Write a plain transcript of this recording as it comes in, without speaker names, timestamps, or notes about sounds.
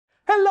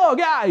Hello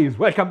guys!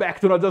 Welcome back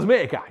to Not Just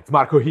Mecha. It's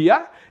Marco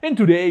here, and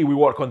today we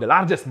work on the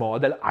largest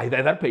model I've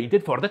ever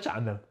painted for the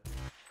channel.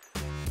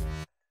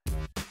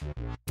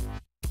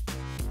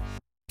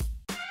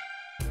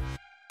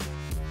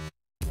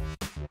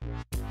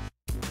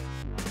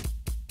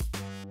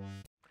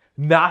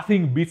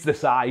 Nothing beats the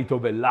sight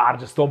of a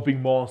large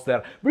stomping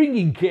monster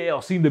bringing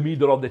chaos in the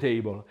middle of the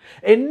table.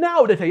 And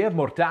now that I have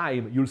more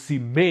time, you'll see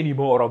many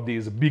more of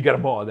these bigger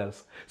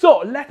models. So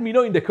let me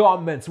know in the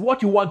comments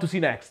what you want to see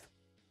next.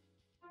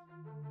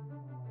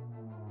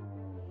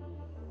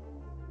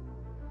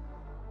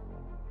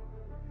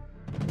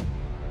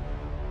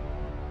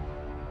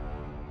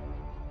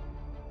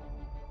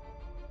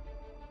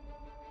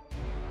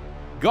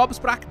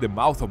 Gobsprack the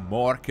Mouth of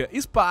Mork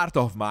is part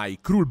of my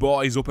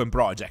Kruleboyz open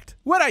project,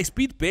 where I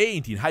speed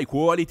paint in high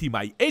quality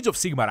my Age of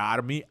Sigmar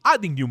army,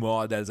 adding new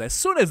models as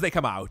soon as they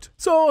come out.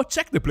 So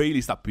check the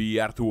playlist up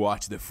here to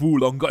watch the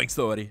full ongoing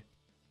story.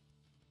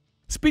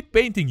 Speed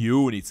painting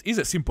units is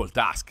a simple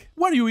task,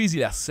 where you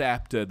easily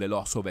accept the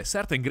loss of a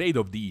certain grade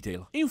of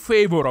detail in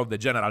favor of the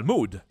general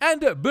mood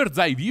and a bird's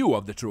eye view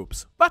of the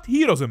troops. But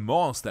heroes and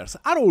monsters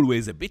are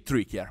always a bit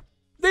trickier.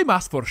 They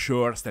must for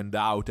sure stand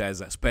out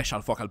as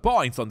special focal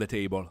points on the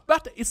table,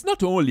 but it's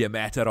not only a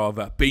matter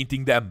of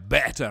painting them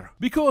better,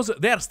 because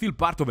they are still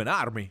part of an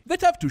army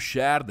that have to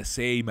share the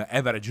same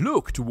average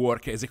look to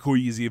work as a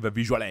cohesive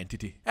visual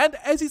entity. And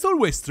as is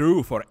always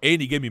true for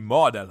any gaming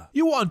model,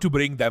 you want to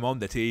bring them on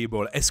the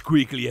table as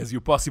quickly as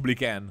you possibly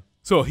can.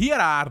 So here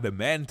are the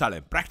mental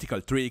and practical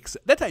tricks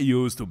that I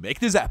use to make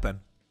this happen.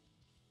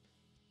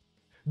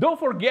 Don't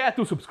forget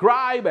to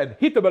subscribe and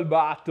hit the bell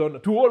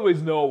button to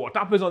always know what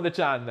happens on the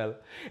channel.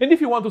 And if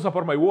you want to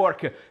support my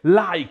work,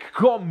 like,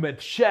 comment,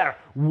 share,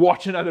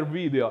 watch another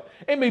video,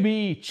 and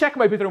maybe check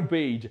my Patreon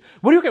page,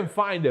 where you can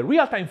find the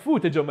real-time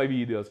footage of my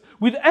videos,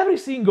 with every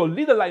single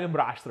little line and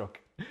brushstroke.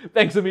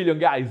 Thanks a million,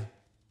 guys!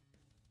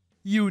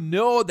 You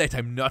know that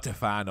I'm not a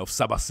fan of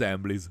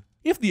sub-assemblies.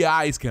 If the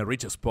eyes can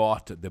reach a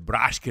spot, the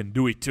brush can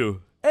do it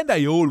too. And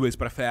I always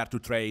prefer to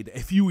trade a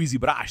few easy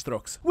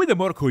brushstrokes with a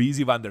more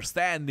cohesive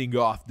understanding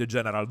of the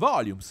general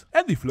volumes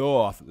and the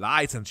flow of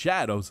lights and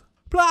shadows.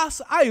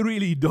 Plus, I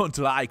really don't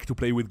like to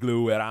play with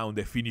glue around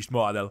a finished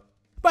model.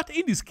 But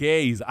in this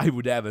case, I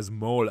would have a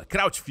small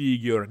crouch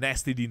figure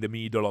nested in the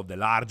middle of the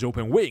large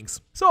open wings.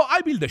 So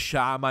I build the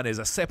shaman as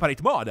a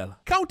separate model,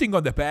 counting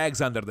on the pegs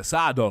under the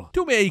saddle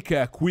to make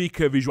quick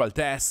visual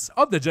tests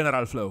of the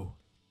general flow.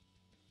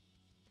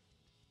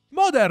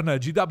 Modern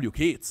GW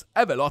kits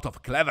have a lot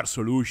of clever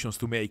solutions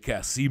to make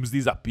seams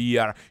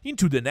disappear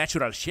into the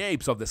natural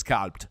shapes of the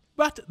sculpt,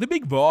 but the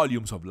big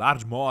volumes of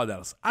large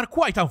models are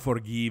quite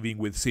unforgiving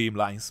with seam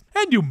lines,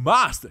 and you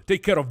must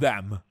take care of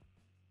them.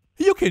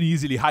 You can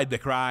easily hide the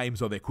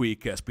crimes of a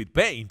quick speed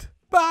paint,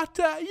 but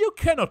you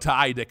cannot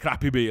hide a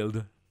crappy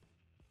build.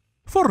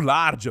 For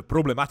large,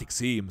 problematic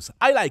seams,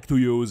 I like to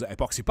use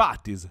epoxy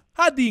putties,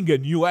 adding a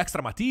new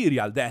extra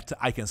material that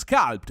I can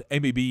sculpt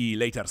and maybe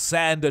later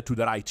sand to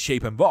the right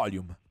shape and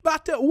volume.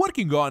 But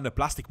working on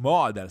plastic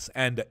models,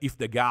 and if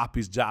the gap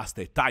is just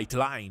a tight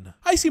line,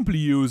 I simply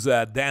use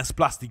dense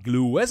plastic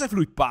glue as a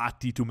fluid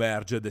putty to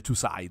merge the two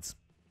sides.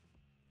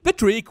 The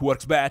trick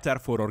works better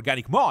for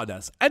organic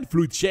models and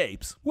fluid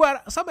shapes,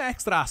 where some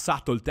extra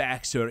subtle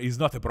texture is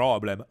not a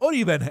problem, or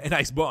even a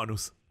nice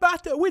bonus.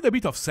 But with a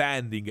bit of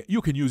sanding, you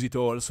can use it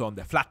also on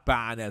the flat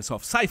panels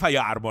of sci-fi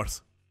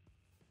armors.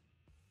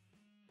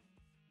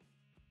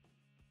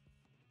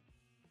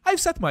 I've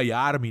set my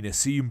arm in a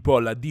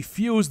simple,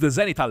 diffused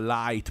zenithal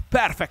light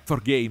perfect for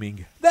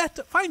gaming,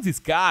 that finds its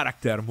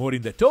character more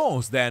in the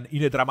tones than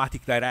in a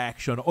dramatic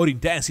direction or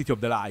intensity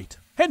of the light.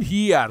 And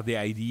here the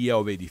idea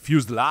of a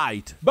diffused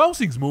light,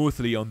 bouncing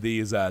smoothly on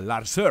these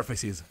large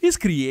surfaces, is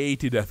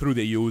created through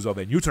the use of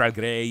a neutral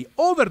grey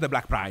over the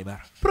black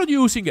primer,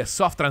 producing a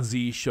soft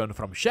transition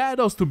from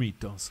shadows to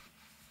midtones.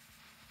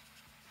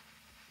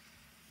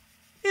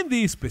 In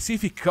the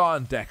specific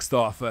context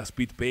of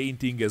speed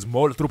painting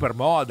small trooper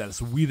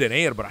models with an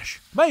airbrush,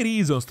 my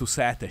reasons to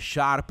set a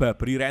sharp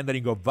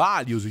pre-rendering of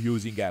values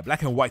using a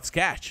black and white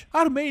sketch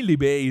are mainly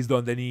based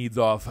on the needs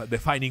of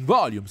defining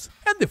volumes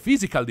and the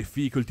physical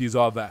difficulties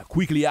of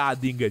quickly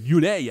adding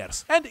new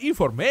layers and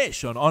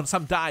information on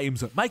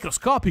sometimes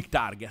microscopic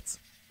targets.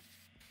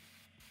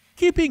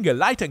 Keeping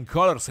light and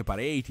color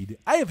separated,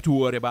 I have to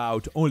worry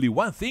about only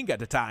one thing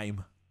at a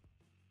time.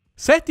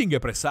 Setting a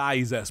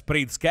precise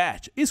sprayed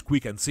sketch is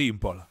quick and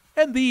simple,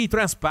 and the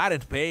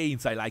transparent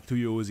paints I like to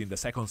use in the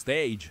second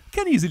stage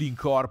can easily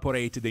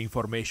incorporate the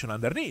information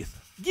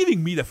underneath,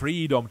 giving me the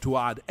freedom to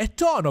add a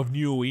ton of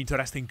new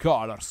interesting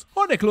colors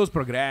on a close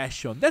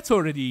progression that's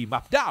already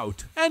mapped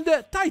out and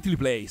tightly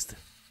placed.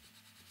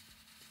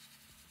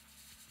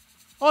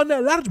 On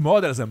large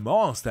models and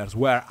monsters,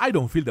 where I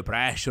don't feel the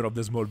pressure of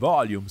the small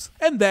volumes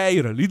and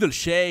their little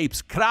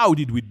shapes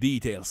crowded with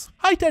details,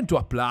 I tend to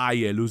apply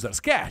a looser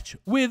sketch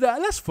with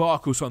less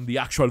focus on the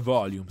actual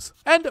volumes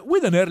and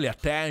with an early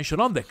attention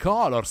on the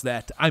colors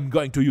that I'm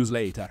going to use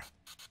later.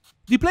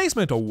 The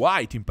placement of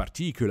white in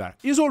particular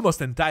is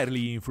almost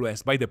entirely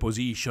influenced by the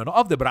position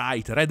of the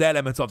bright red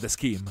elements of the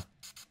scheme.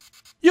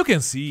 You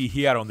can see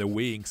here on the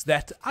wings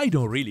that I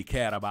don't really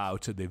care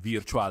about the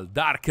virtual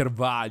darker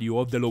value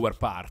of the lower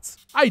parts,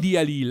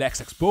 ideally less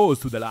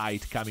exposed to the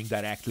light coming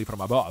directly from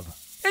above.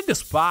 And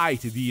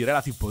despite the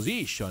relative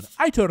position,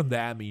 I turn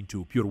them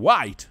into pure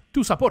white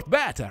to support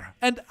better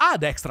and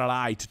add extra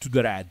light to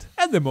the red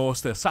and the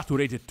most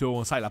saturated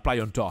tones I'll apply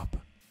on top.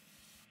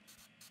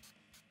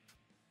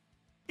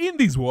 In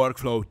this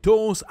workflow,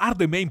 tones are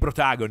the main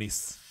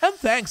protagonists, and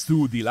thanks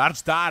to the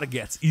large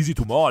targets easy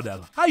to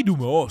model, I do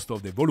most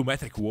of the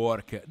volumetric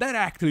work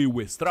directly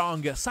with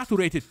strong,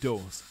 saturated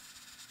tones.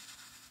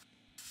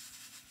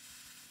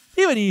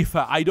 Even if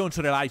I don't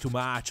rely too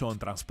much on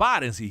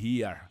transparency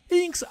here,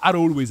 inks are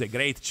always a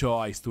great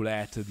choice to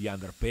let the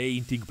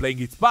underpainting playing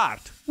its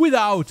part,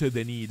 without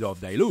the need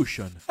of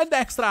dilution and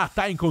extra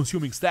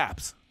time-consuming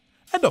steps.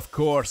 And of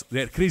course,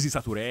 their crazy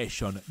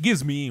saturation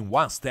gives me in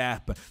one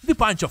step the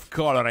punch of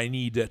color I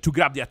need to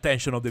grab the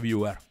attention of the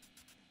viewer.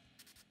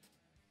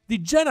 The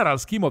general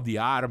scheme of the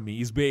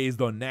army is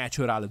based on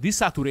natural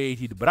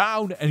desaturated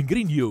brown and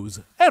green hues,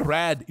 and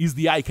red is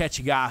the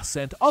eye-catching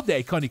accent of the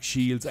iconic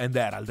shields and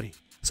heraldry.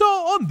 So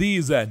on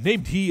this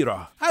named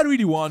hero, I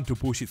really want to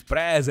push its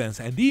presence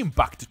and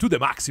impact to the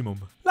maximum,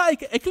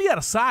 like a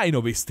clear sign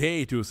of his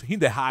status in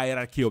the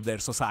hierarchy of their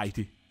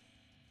society.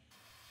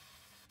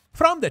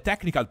 From the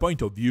technical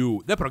point of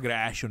view, the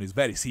progression is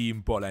very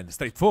simple and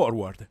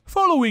straightforward,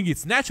 following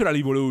its natural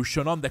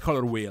evolution on the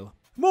color wheel,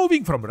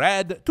 moving from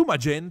red to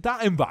magenta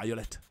and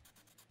violet.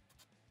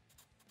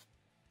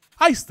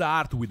 I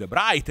start with the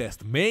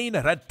brightest main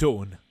red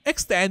tone,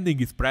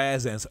 extending its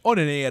presence on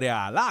an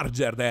area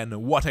larger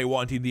than what I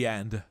want in the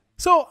end,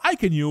 so I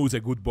can use a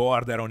good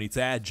border on its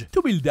edge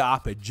to build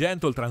up a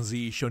gentle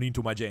transition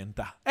into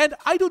magenta, and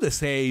I do the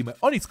same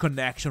on its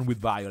connection with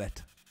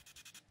violet.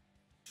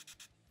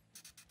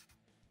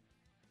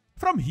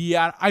 From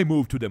here, I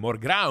move to the more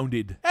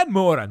grounded and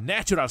more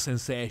natural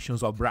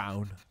sensations of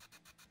brown.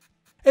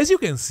 As you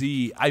can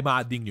see, I'm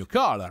adding new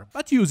color,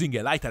 but using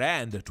a lighter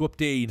end to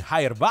obtain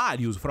higher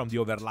values from the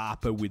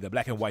overlap with the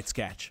black and white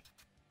sketch.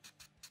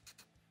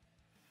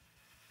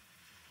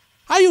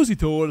 I use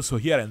it also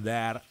here and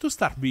there to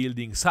start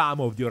building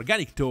some of the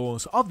organic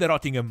tones of the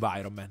rotting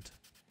environment.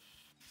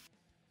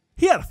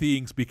 Here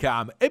things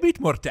become a bit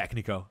more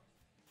technical.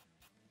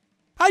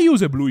 I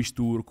use a bluish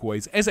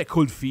turquoise as a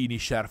cold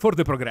finisher for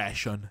the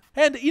progression,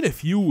 and in a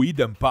few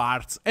hidden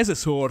parts as a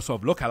source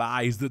of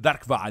localized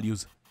dark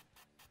values.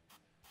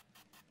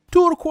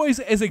 Turquoise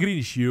has a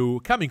greenish hue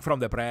coming from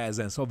the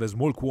presence of a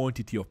small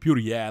quantity of pure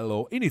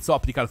yellow in its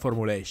optical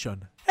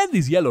formulation, and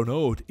this yellow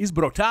note is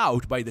brought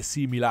out by the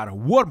similar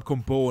warm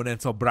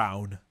components of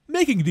brown,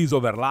 making this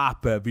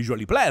overlap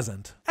visually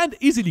pleasant and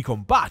easily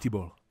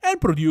compatible,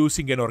 and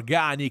producing an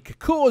organic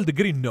cold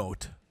green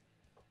note.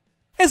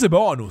 As a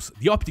bonus,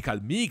 the optical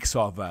mix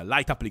of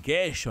light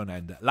application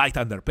and light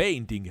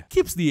underpainting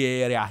keeps the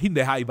area in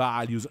the high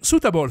values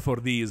suitable for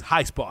these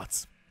high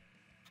spots.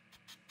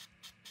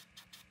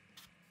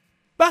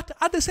 But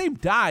at the same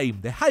time,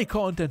 the high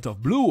content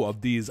of blue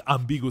of this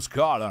ambiguous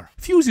color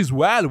fuses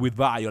well with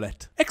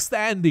violet,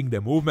 extending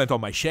the movement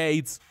of my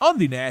shades on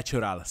the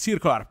natural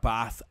circular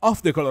path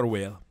of the color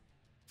wheel.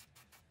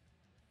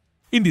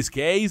 In this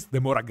case, the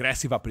more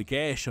aggressive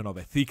application of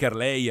a thicker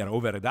layer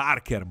over a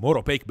darker, more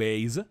opaque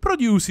base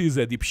produces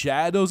deep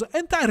shadows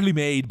entirely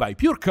made by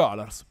pure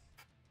colors.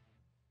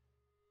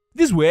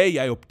 This way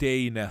I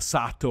obtain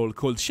subtle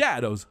cold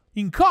shadows,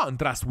 in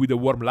contrast with the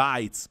warm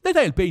lights that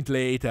I'll paint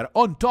later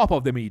on top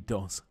of the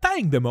midtones,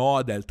 tying the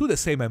model to the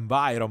same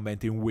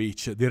environment in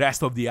which the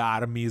rest of the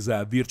army is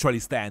virtually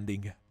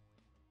standing.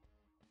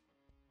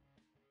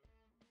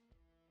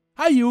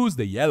 I use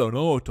the yellow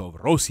note of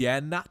raw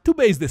sienna to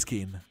base the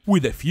skin,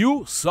 with a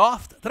few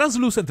soft,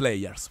 translucent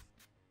layers.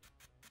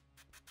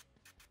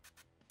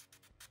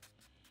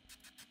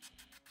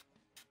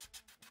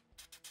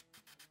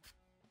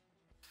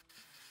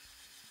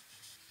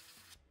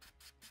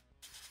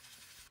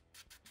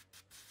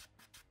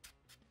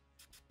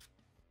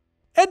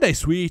 And I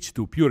switch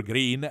to pure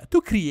green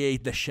to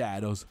create the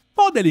shadows,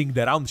 modeling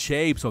the round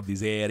shapes of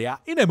this area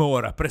in a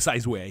more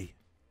precise way.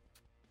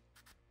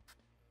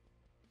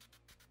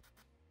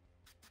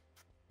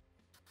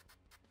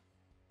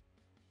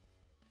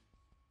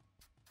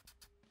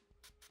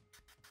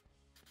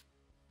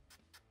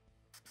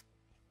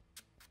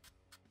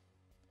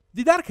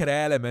 The darker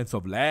elements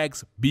of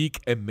legs, beak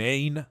and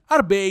mane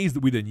are based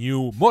with a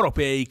new, more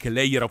opaque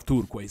layer of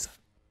turquoise.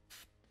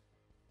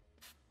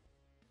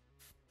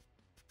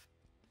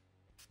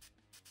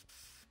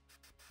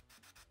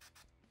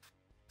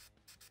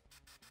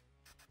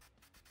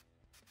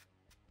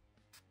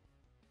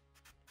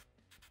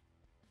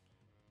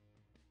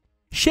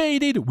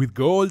 Shaded with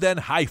golden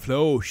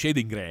high-flow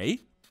shading gray,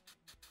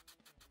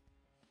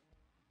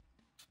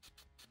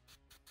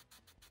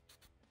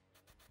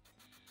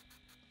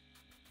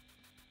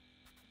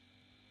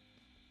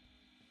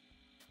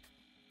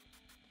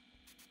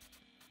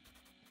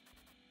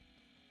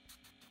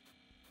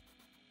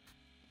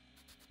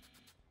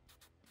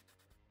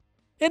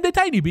 and a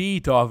tiny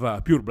bit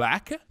of pure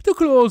black to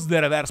close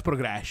the reverse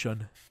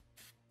progression.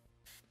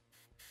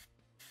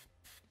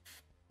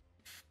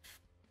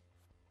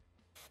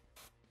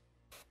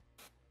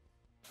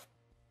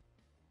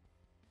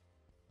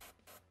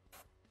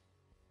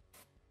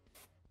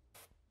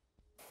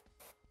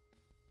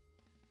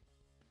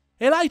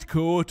 A light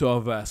coat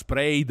of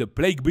sprayed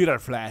Plague Bearer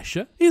Flesh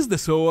is the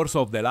source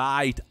of the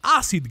light,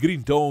 acid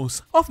green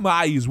tones of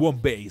my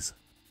Swamp base.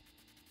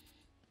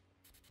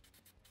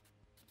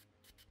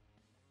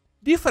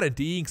 Different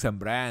inks and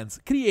brands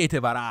create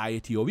a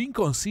variety of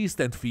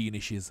inconsistent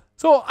finishes,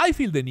 so I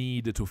feel the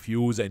need to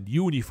fuse and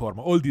uniform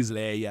all these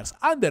layers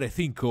under a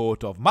thin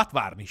coat of matte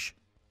varnish.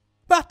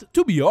 But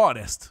to be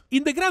honest,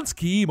 in the grand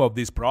scheme of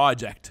this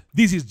project,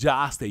 this is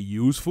just a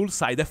useful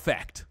side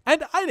effect,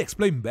 and I'll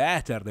explain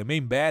better the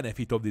main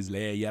benefit of this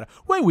layer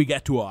when we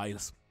get to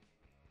oils.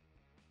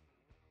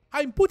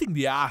 I'm putting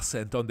the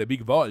accent on the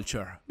big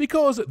vulture,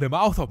 because the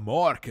mouth of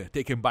Mork,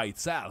 taken by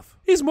itself,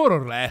 is more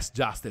or less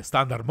just a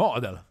standard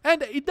model,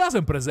 and it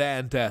doesn't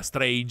present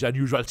strange,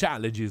 unusual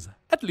challenges,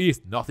 at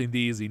least not in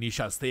this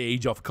initial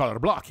stage of color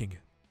blocking.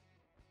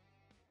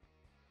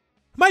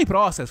 My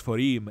process for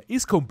him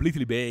is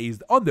completely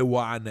based on the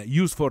one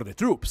used for the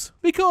troops,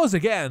 because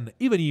again,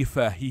 even if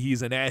he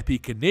is an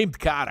epic named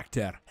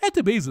character, at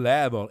the base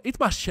level it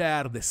must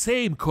share the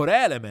same core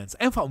elements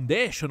and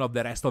foundation of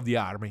the rest of the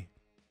army.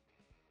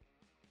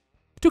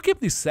 To keep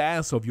this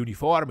sense of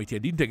uniformity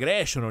and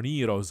integration on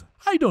heroes,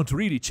 I don't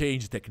really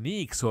change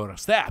techniques or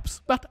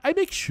steps, but I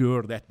make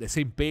sure that the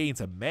same paints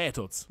and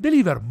methods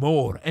deliver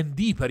more and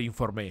deeper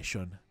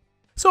information.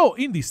 So,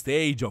 in this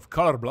stage of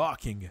color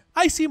blocking,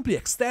 I simply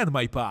extend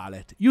my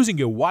palette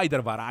using a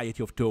wider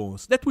variety of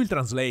tones that will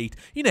translate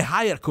in a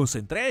higher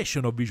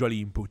concentration of visual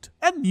input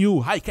and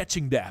new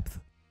eye-catching depth.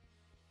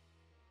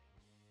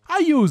 I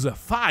use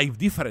 5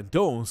 different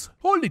tones,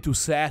 only to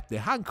set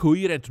the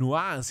incoherent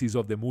nuances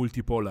of the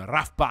multiple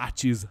rough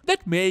patches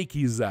that make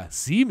his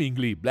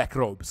seemingly black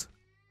robes.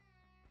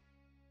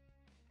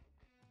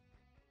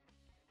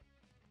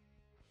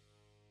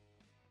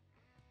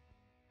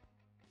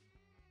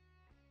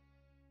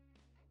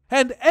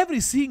 And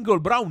every single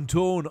brown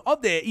tone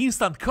of the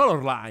instant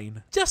color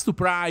line, just to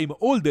prime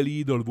all the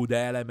little wood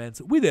elements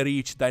with a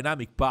rich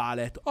dynamic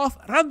palette of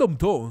random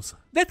tones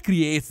that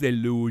creates the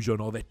illusion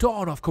of a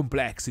ton of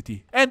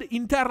complexity and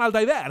internal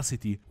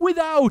diversity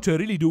without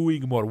really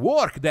doing more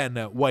work than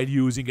while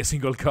using a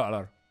single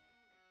color.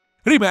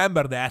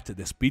 Remember that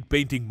the speed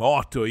painting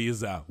motto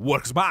is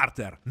work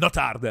smarter, not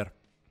harder.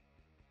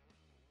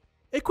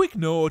 A quick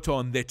note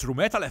on the true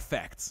metal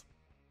effects.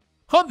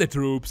 On the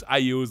troops, I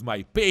use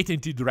my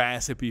patented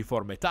recipe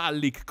for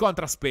metallic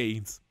contrast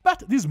paints,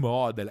 but this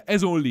model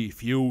has only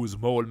few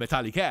small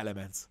metallic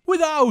elements,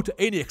 without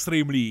any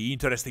extremely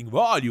interesting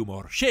volume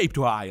or shape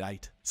to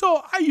highlight.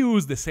 So I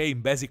use the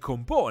same basic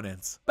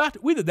components,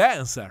 but with a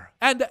denser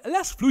and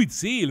less fluid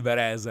silver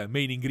as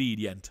main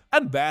ingredient,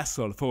 and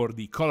vessel for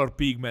the color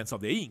pigments of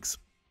the inks.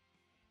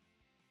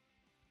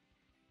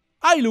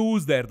 I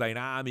lose their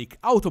dynamic,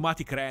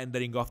 automatic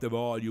rendering of the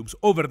volumes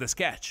over the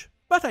sketch,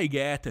 but I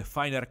get a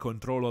finer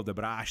control of the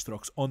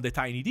brushstrokes on the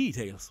tiny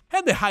details,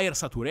 and a higher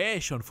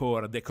saturation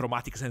for the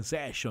chromatic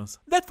sensations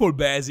that fall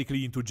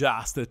basically into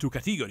just 2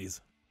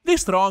 categories: the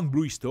strong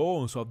bluish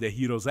tones of the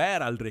hero's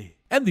heraldry,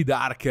 and the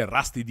darker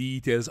rusty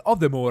details of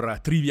the more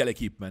trivial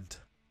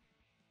equipment.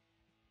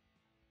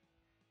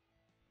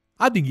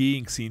 Adding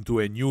inks into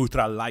a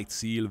neutral light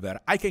silver,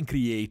 I can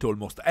create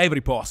almost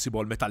every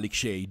possible metallic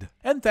shade,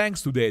 and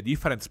thanks to the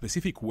different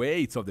specific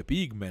weights of the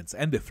pigments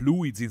and the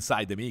fluids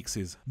inside the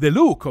mixes, the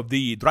look of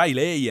the dry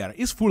layer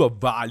is full of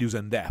values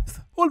and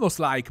depth, almost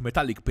like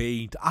metallic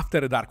paint after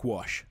a dark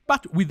wash,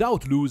 but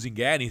without losing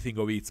anything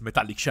of its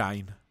metallic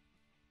shine.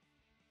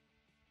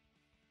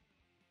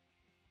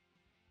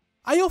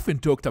 I often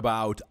talked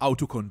about how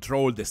to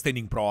control the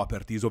staining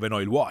properties of an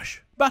oil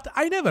wash, but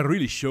I never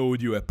really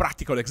showed you a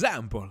practical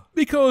example,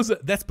 because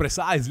that's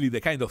precisely the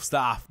kind of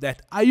stuff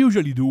that I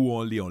usually do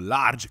only on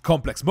large,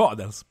 complex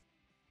models.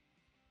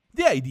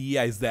 The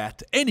idea is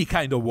that any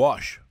kind of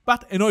wash,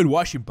 but an oil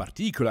wash in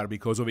particular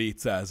because of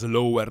its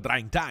slower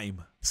drying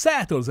time,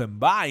 settles and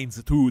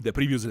binds to the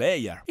previous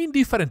layer in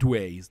different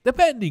ways,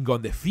 depending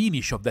on the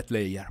finish of that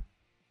layer.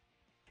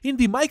 In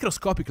the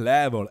microscopic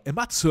level, a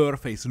matte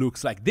surface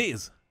looks like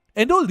this.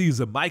 And all these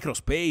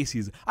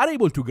microspaces are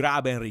able to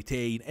grab and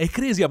retain a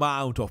crazy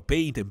amount of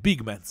paint and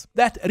pigments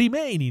that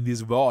remain in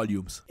these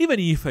volumes, even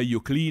if you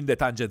clean the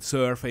tangent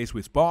surface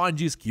with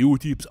sponges,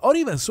 Q-tips, or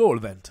even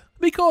solvent,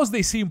 because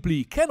they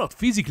simply cannot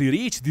physically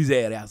reach these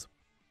areas.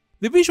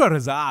 The visual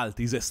result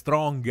is a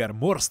stronger,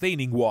 more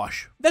staining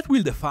wash that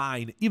will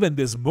define even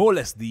the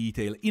smallest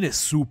detail in a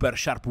super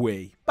sharp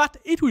way, but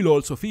it will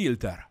also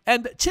filter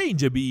and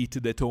change a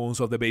bit the tones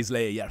of the base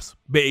layers,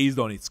 based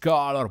on its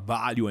color,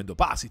 value, and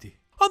opacity.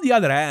 On the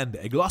other hand,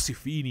 a glossy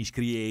finish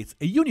creates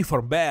a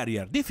uniform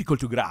barrier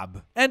difficult to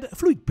grab, and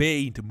fluid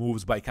paint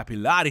moves by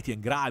capillarity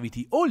and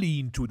gravity only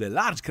into the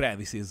large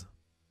crevices.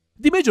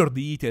 The major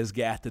details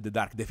get the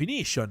dark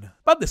definition,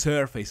 but the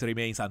surface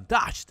remains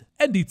untouched,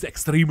 and it's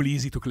extremely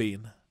easy to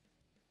clean.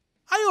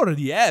 I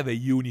already have a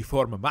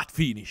uniform matte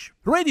finish,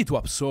 ready to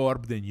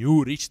absorb the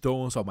new rich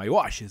tones of my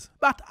washes,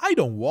 but I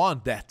don't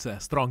want that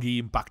strong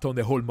impact on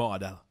the whole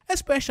model,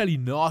 especially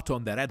not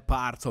on the red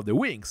parts of the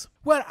wings,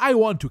 where I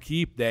want to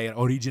keep their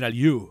original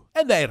hue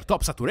and their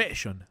top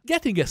saturation,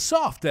 getting a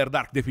softer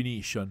dark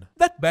definition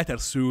that better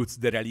suits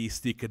the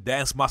realistic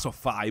dense mass of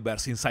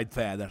fibers inside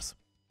feathers.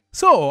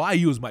 So I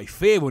use my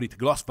favorite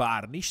gloss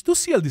varnish to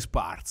seal these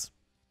parts.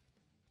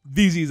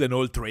 This is an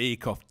old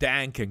trick of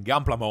tank and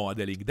gunpla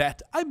modeling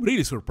that I'm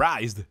really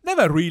surprised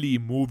never really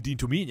moved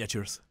into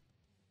miniatures.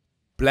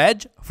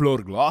 Pledge Floor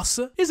Gloss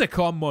is a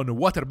common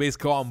water-based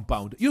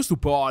compound used to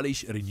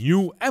polish,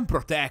 renew and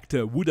protect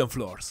wooden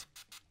floors.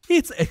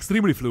 It's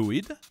extremely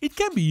fluid, it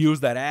can be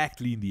used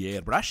directly in the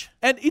airbrush,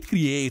 and it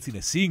creates in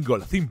a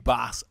single thin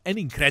pass an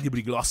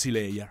incredibly glossy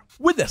layer,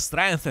 with the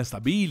strength and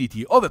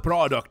stability of a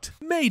product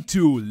made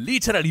to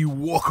literally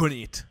walk on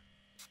it.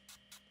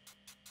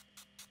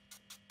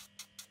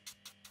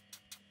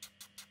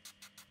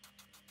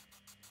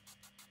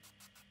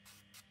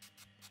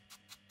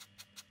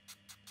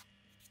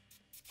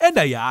 And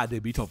I add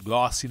a bit of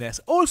glossiness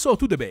also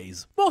to the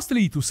base,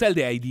 mostly to sell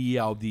the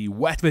idea of the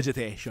wet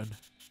vegetation.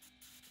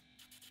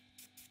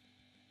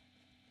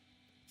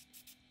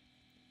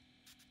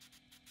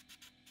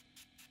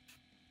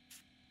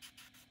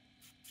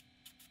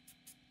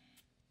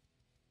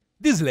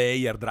 This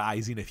layer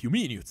dries in a few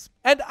minutes,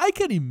 and I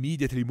can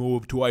immediately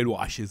move to oil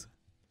washes.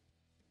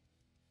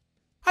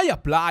 I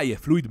apply a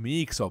fluid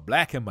mix of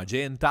black and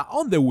magenta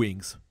on the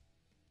wings.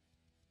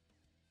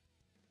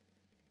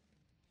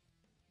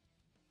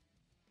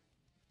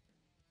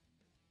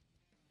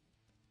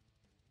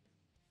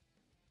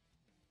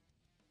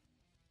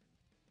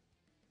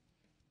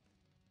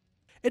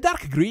 A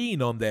dark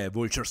green on the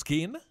vulture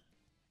skin,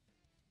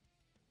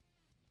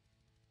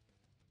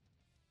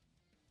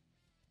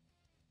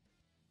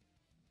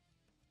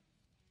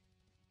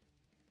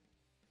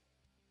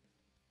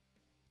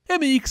 a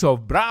mix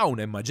of brown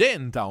and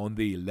magenta on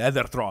the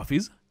leather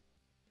trophies,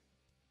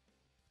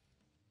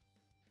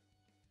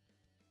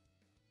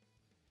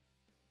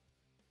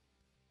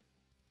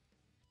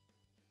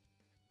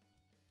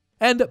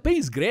 and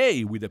Payne's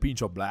grey with a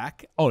pinch of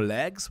black on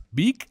legs,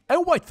 beak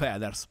and white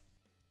feathers.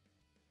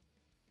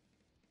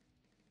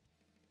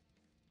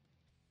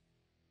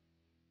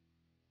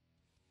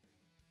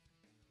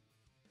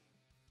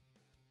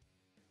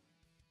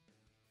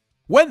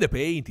 When the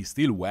paint is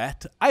still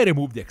wet, I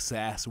remove the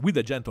excess with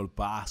a gentle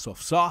pass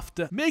of soft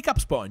makeup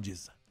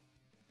sponges.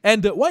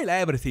 And while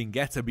everything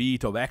gets a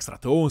bit of extra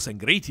tones and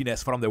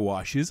grittiness from the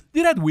washes,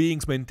 the red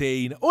wings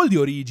maintain all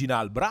the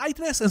original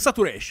brightness and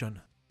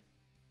saturation.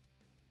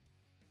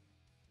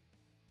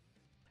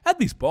 At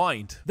this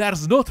point,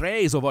 there's no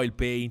trace of oil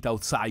paint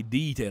outside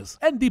details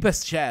and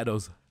deepest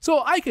shadows,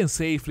 so I can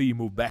safely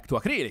move back to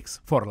acrylics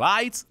for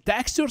lights,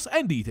 textures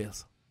and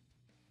details.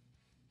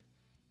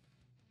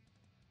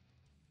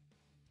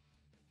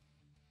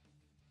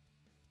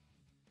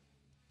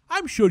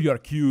 I'm sure you're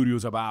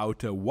curious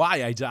about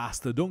why I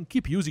just don't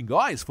keep using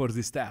oils for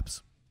these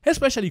steps,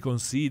 especially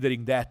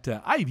considering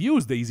that I've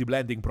used the easy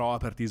blending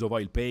properties of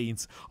oil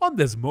paints on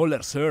the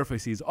smaller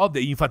surfaces of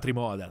the infantry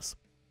models.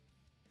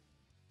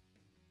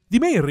 The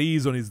main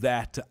reason is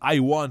that I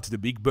want the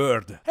big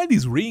bird and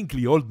his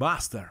wrinkly old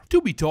master to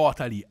be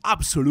totally,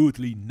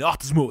 absolutely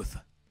not smooth.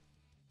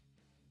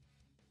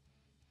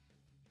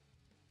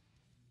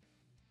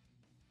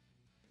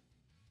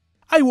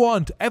 I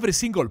want every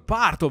single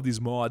part of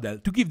this model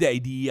to give the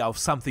idea of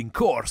something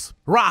coarse,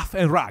 rough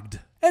and rugged,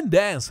 and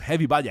dense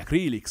heavy body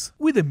acrylics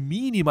with a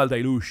minimal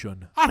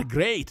dilution are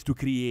great to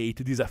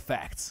create these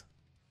effects.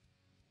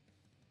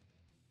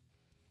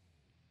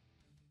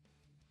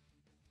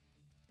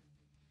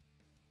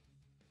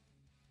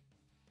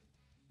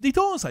 The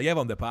tones I have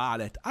on the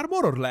palette are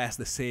more or less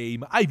the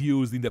same I've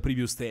used in the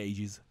previous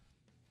stages.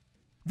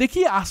 The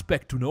key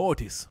aspect to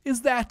notice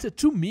is that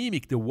to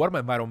mimic the warm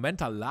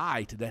environmental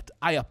light that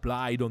I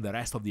applied on the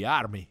rest of the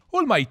army,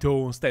 all my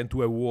tones tend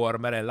to a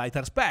warmer and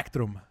lighter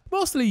spectrum,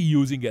 mostly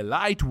using a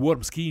light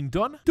warm skin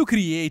tone to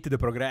create the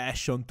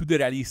progression to the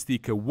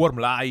realistic warm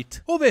light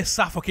of a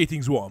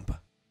suffocating swamp.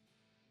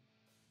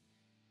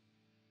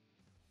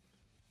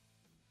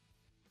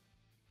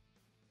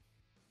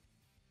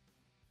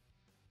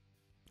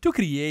 To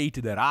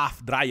create the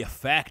rough, dry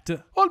effect,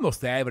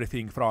 almost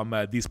everything from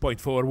this point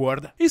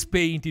forward is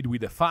painted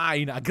with a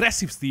fine,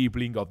 aggressive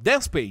stippling of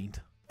dense paint,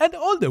 and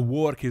all the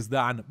work is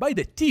done by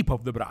the tip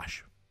of the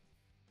brush.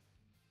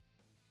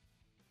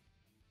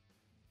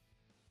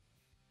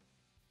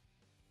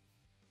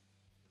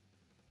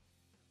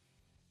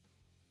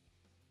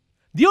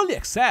 The only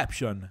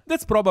exception,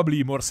 that's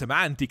probably more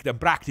semantic than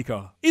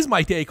practical, is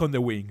my take on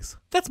the wings.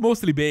 That's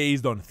mostly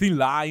based on thin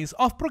lines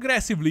of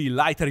progressively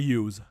lighter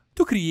hues,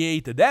 to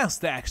create a dense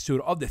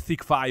texture of the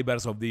thick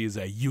fibers of these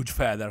huge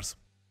feathers.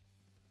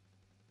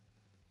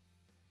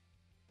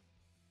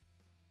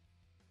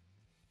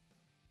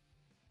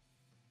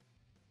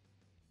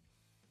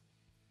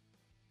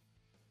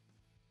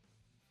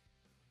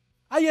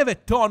 I have a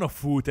ton of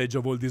footage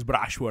of all this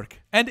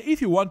brushwork, and if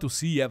you want to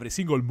see every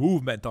single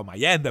movement of my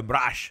hand and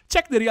brush,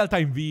 check the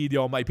real-time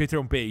video on my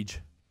Patreon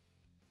page.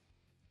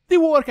 The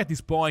work at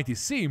this point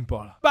is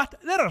simple, but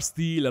there are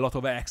still a lot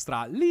of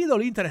extra, little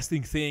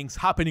interesting things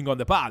happening on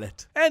the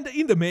palette, and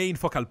in the main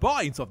focal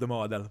points of the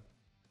model.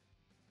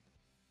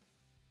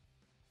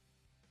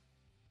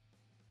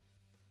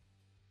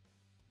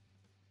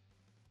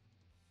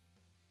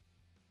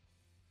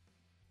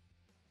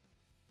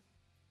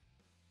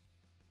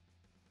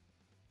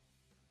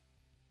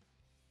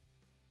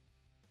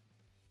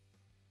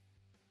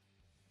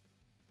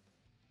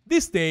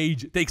 This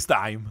stage takes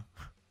time.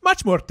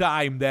 Much more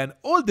time than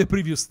all the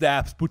previous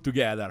steps put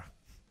together.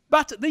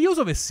 But the use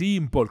of a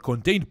simple,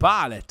 contained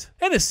palette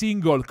and a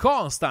single,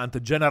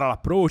 constant general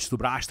approach to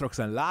brushstrokes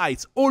and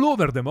lights all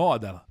over the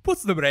model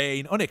puts the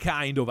brain on a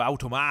kind of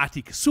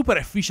automatic, super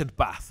efficient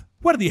path,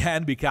 where the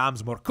hand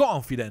becomes more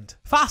confident,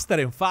 faster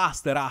and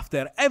faster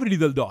after every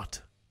little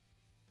dot.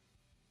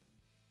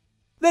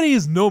 There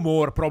is no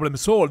more problem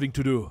solving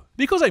to do,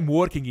 because I'm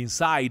working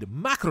inside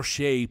macro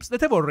shapes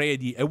that have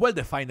already a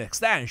well-defined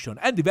extension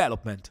and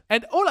development,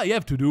 and all I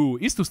have to do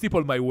is to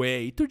stipple my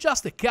way to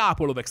just a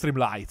couple of extreme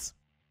lights.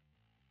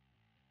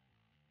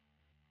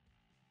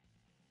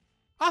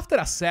 After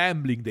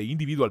assembling the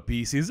individual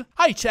pieces,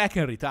 I check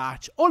and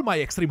retouch all my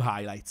extreme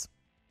highlights.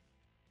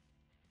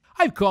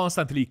 I've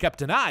constantly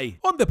kept an eye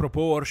on the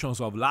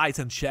proportions of lights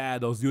and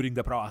shadows during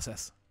the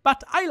process.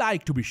 But I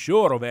like to be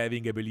sure of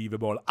having a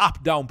believable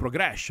up-down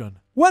progression,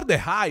 where the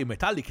high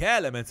metallic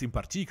elements in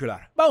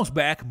particular bounce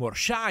back more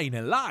shine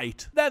and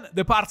light than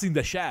the parts in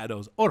the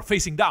shadows or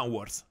facing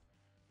downwards.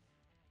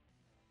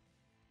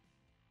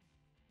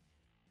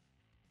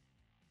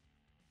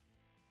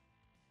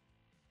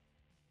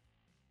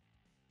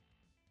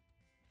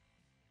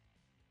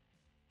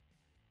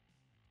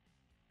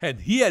 And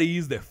here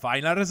is the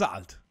final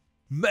result.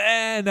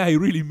 Man, I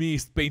really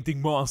missed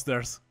painting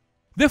monsters.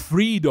 The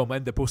freedom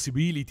and the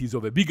possibilities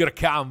of a bigger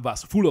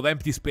canvas full of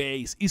empty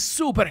space is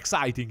super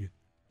exciting.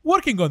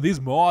 Working on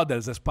these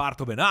models as part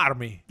of an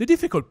army, the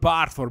difficult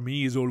part for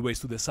me is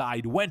always to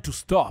decide when to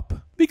stop,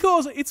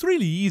 because it's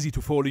really easy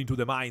to fall into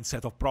the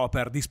mindset of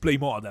proper display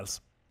models.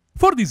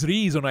 For this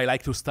reason I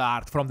like to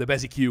start from the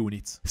basic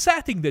units,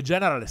 setting the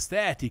general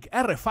aesthetic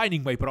and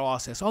refining my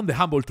process on the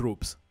humble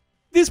troops.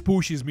 This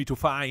pushes me to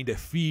find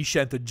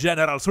efficient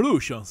general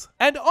solutions,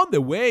 and on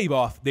the wave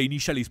of the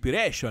initial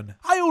inspiration,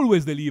 I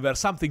always deliver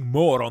something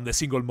more on the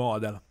single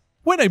model.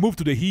 When I move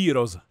to the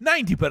heroes,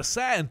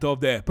 90% of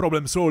the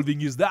problem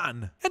solving is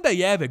done, and I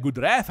have a good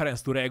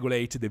reference to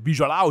regulate the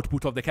visual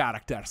output of the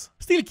characters,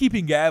 still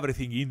keeping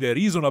everything in the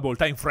reasonable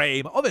time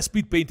frame of a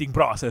speed painting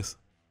process.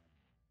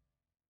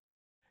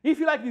 If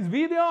you like this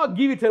video,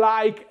 give it a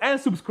like and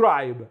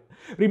subscribe.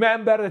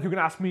 Remember that you can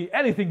ask me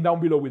anything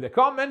down below with a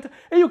comment,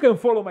 and you can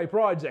follow my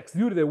projects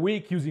during the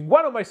week using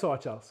one of my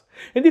socials.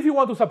 And if you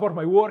want to support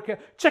my work,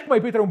 check my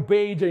Patreon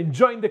page and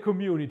join the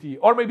community,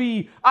 or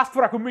maybe ask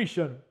for a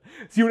commission.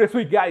 See you next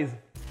week, guys!